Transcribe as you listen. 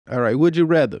All right. Would you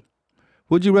rather?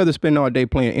 Would you rather spend all day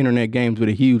playing internet games with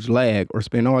a huge lag or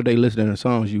spend all day listening to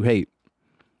songs you hate?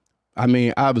 I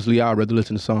mean, obviously, I'd rather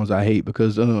listen to songs I hate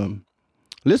because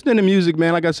listening to music,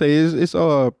 man, like I say, it's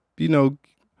you know,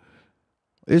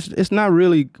 it's not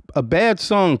really a bad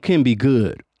song can be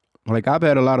good. Like I've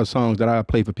had a lot of songs that I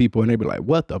play for people and they be like,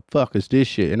 "What the fuck is this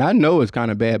shit?" And I know it's kind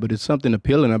of bad, but it's something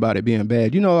appealing about it being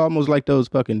bad. You know, almost like those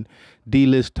fucking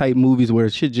D-list type movies where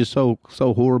shit just so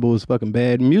horrible is fucking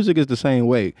bad. Music is the same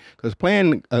way. Cause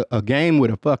playing a game with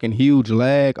a fucking huge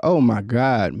lag, oh my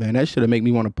god, man, that should have make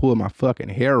me want to pull my fucking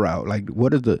hair out. Like,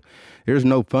 what is the? There's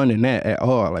no fun in that at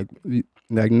all. Like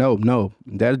no,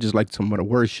 that's just like some of the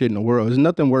worst shit in the world. There's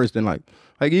nothing worse than like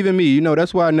even me. You know,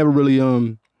 that's why I never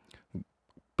really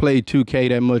played 2K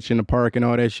that much in the park and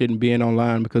all that shit and being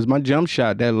online because my jump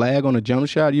shot, that lag on a jump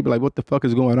shot, you'd be like, what the fuck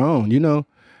is going on? You know?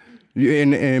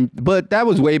 But that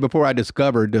was way before I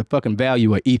discovered the fucking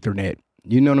value of Ethernet.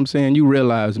 You know what I'm saying? You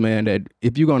realize, man, that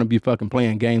if you're gonna be fucking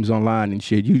playing games online and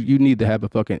shit, you need to have a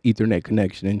fucking Ethernet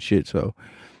connection and shit. So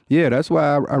yeah, that's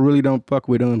why I really don't fuck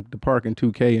with the park and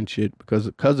 2K and shit because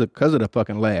of the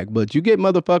fucking lag. But you get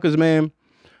motherfuckers, man.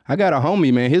 I got a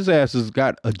homie, man. His ass has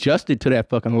got adjusted to that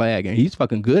fucking lag, and he's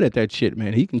fucking good at that shit,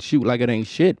 man. He can shoot like it ain't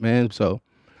shit, man. So,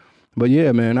 but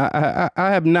yeah, man, I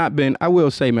have not been. I will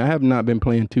say, man, I have not been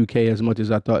playing 2K as much as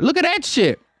I thought. Look at that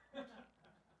shit.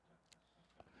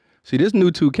 See, this new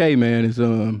 2K, man, is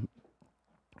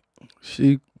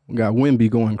she got Wimby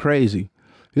going crazy.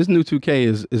 This new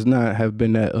 2K is not have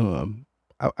been that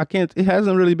I can't. It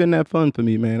hasn't really been that fun for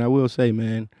me, man. I will say,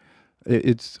 man,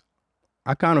 it's.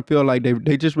 I kind of feel like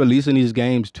they just releasing these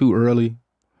games too early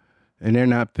and they're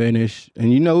not finished.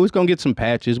 And you know, it's going to get some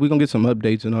patches. We're going to get some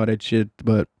updates and all that shit.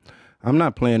 But I'm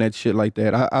not playing that shit like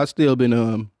that. I still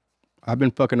been, I've been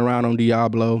fucking around on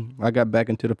Diablo. I got back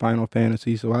into the Final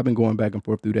Fantasy. So I've been going back and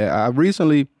forth through that. I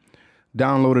recently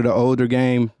downloaded an older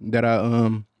game that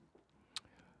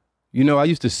you know, I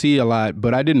used to see a lot,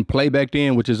 but I didn't play back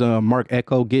then, which is Mark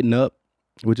Echo Getting Up,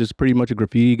 which is pretty much a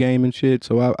graffiti game and shit.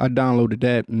 So I downloaded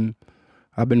that and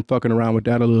I've been fucking around with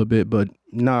that a little bit, but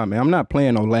nah, man, I'm not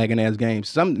playing no lagging ass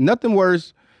games. Nothing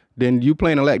worse than you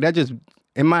playing a lag. That just,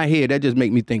 in my head, that just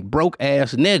make me think, broke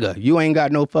ass nigga, you ain't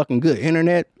got no fucking good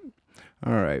internet.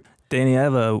 All right. Danny, I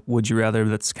have a would you rather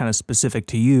that's kind of specific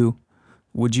to you.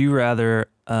 Would you rather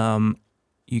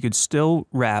you could still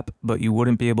rap, but you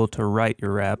wouldn't be able to write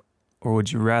your rap? Or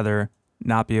would you rather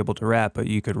not be able to rap, but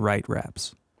you could write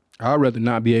raps? I'd rather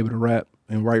not be able to rap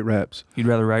and write raps. You'd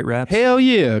rather write raps? Hell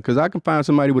yeah, because I can find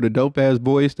somebody with a dope ass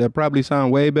voice that probably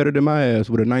sound way better than my ass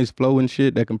with a nice flow and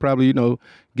shit that can probably, you know,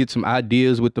 get some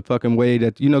ideas with the fucking way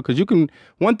that, you know, because you can,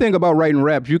 one thing about writing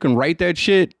raps, you can write that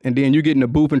shit and then you get in the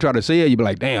booth and try to say it, you be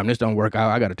like, damn, this don't work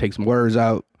out. I got to take some words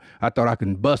out. I thought I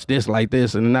can bust this like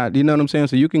this and not, you know what I'm saying?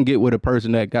 So you can get with a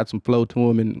person that got some flow to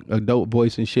them and a dope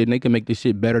voice and shit, and they can make this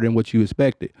shit better than what you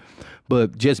expected.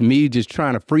 But just me just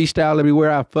trying to freestyle everywhere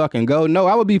I fucking go, no,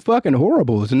 I would be fucking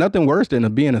horrible. It's nothing worse than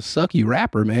being a sucky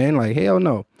rapper, man. Like, hell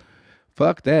no.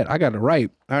 Fuck that. I got to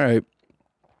write. All right.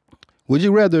 Would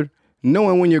you rather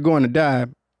knowing when you're going to die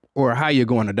or how you're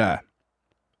going to die?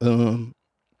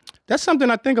 That's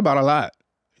something I think about a lot.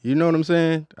 You know what I'm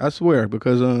saying? I swear,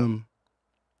 because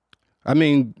I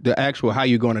mean, the actual how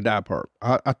you going to die part.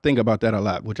 I think about that a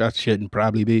lot, which I shouldn't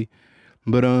probably be.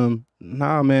 But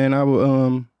nah, man, I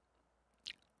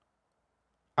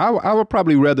would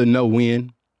probably rather know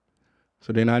when.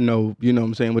 So then I know, you know what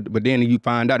I'm saying? But then you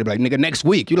find out, you're like, nigga, next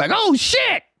week. You're like, oh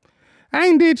shit, I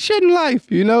ain't did shit in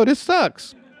life. You know, this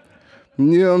sucks.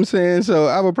 You know what I'm saying? So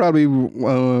I would probably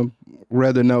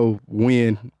rather know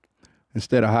when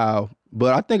instead of how.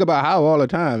 But I think about how all the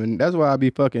time, and that's why I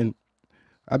be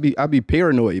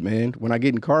paranoid, man, when I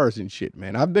get in cars and shit,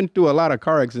 man. I've been through a lot of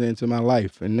car accidents in my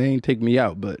life, and they ain't take me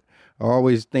out, but I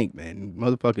always think, man,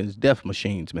 motherfuckers death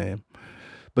machines, man.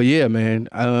 But yeah, man,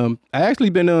 I actually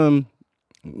been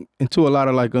into a lot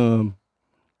of like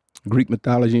Greek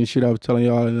mythology and shit. I was telling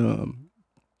y'all,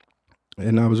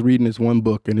 and I was reading this one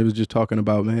book, and it was just talking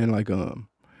about, man, like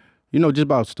you know, just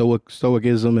about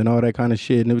stoicism and all that kind of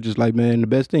shit. And it was just like, man, the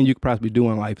best thing you could possibly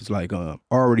do in life is like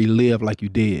already live like you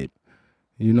did.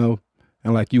 You know,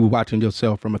 and like you watching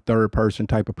yourself from a third person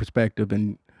type of perspective,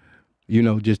 and you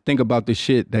know, just think about the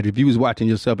shit that if you was watching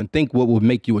yourself and think what would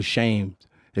make you ashamed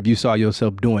if you saw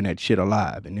yourself doing that shit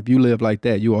alive. And if you live like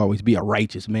that, you'll always be a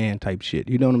righteous man type shit.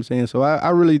 You know what I'm saying? So I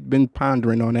really been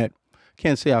pondering on that.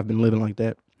 Can't say I've been living like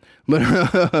that, but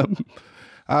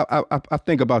I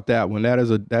think about that one. That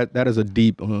is a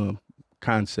deep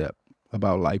concept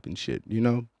about life and shit. You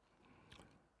know.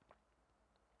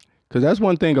 Because that's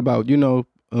one thing about, you know,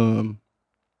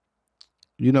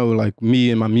 You know, like me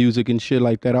and my music and shit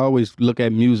like that. I always look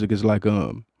at music as like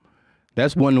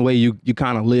that's one way you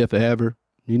kind of live forever.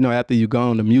 You know, after you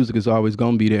gone, the music is always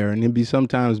gonna be there. And it be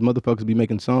sometimes motherfuckers be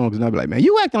making songs and I be like, man,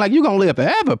 you acting like you gonna live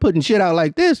forever putting shit out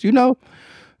like this, you know?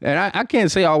 And I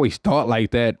can't say I always thought like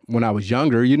that when I was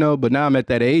younger, you know, but now I'm at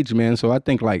that age, man. So I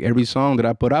think like every song that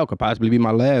I put out could possibly be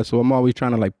my last. So I'm always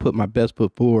trying to like put my best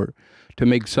foot forward to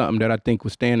make something that I think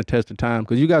will stand the test of time.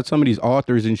 Cause you got some of these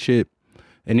authors and shit,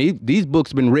 and these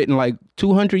books been written like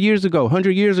 200 years ago,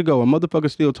 100 years ago, and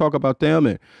motherfuckers still talk about them.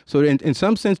 And so in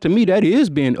some sense, to me, that is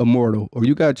being immortal. Or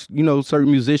you got, you know,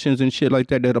 certain musicians and shit like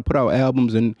that that'll put out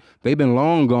albums and they've been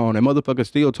long gone and motherfuckers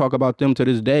still talk about them to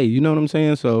this day. You know what I'm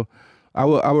saying? So I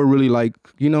would really like,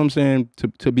 you know what I'm saying,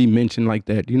 to be mentioned like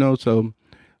that, you know? So,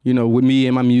 you know, with me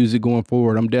and my music going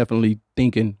forward, I'm definitely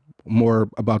thinking more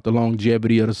about the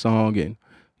longevity of the song and,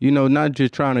 you know, not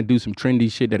just trying to do some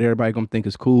trendy shit that everybody gonna think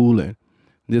is cool and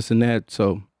this and that.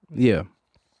 So, yeah.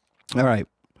 All right.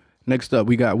 Next up,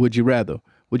 we got Would You Rather.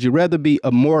 Would you rather be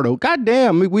immortal? God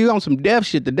damn, we on some death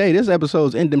shit today. This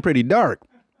episode's ending pretty dark.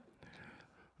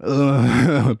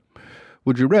 Would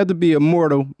you rather be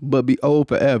immortal but be old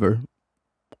forever?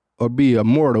 Or be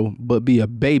immortal, but be a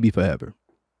baby forever?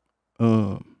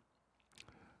 I'd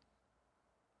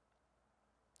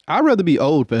rather be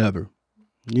old forever.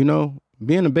 You know,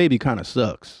 being a baby kind of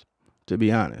sucks, to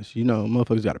be honest. You know,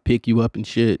 motherfuckers got to pick you up and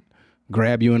shit,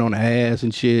 grab you in on the ass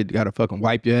and shit, got to fucking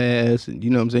wipe your ass. And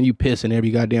you know what I'm saying? You pissing every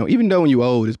goddamn, even though when you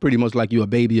old, it's pretty much like you a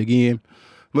baby again.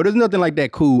 But there's nothing like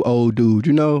that cool old dude,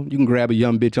 you know? You can grab a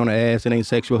young bitch on the ass, it ain't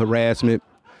sexual harassment.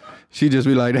 She just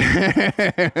be like,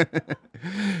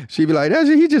 she be like,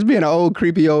 he just being an old,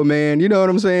 creepy old man. You know what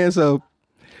I'm saying? So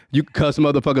you cuss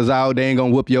motherfuckers out, they ain't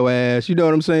gonna whoop your ass. You know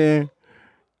what I'm saying?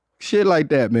 Shit like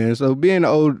that, man. So being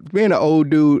an old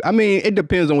dude, I mean, it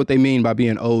depends on what they mean by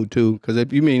being old too. Cause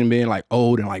if you mean being like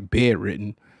old and like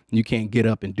bedridden, you can't get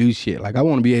up and do shit. Like I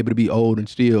want to be able to be old and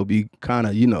still be kind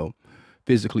of, you know,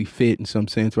 physically fit in some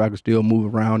sense where I can still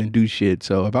move around and do shit.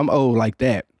 So if I'm old like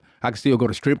that, I can still go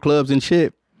to strip clubs and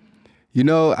shit. You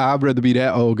know, I'd rather be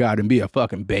that old guy than be a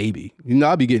fucking baby. You know,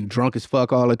 I'll be getting drunk as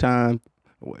fuck all the time.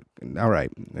 All right,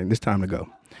 it's time to go.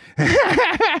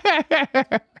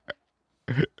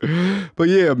 But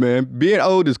yeah, man, being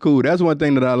old is cool. That's one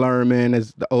thing that I learned, man,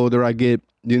 as the older I get.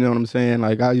 You know what I'm saying?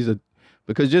 Like I used to,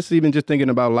 because just thinking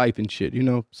about life and shit, you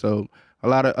know. So a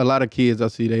lot of kids I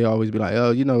see, they always be like,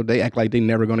 oh, you know, they act like they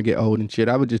never gonna get old and shit.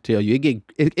 I would just tell you,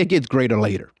 it gets greater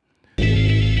later.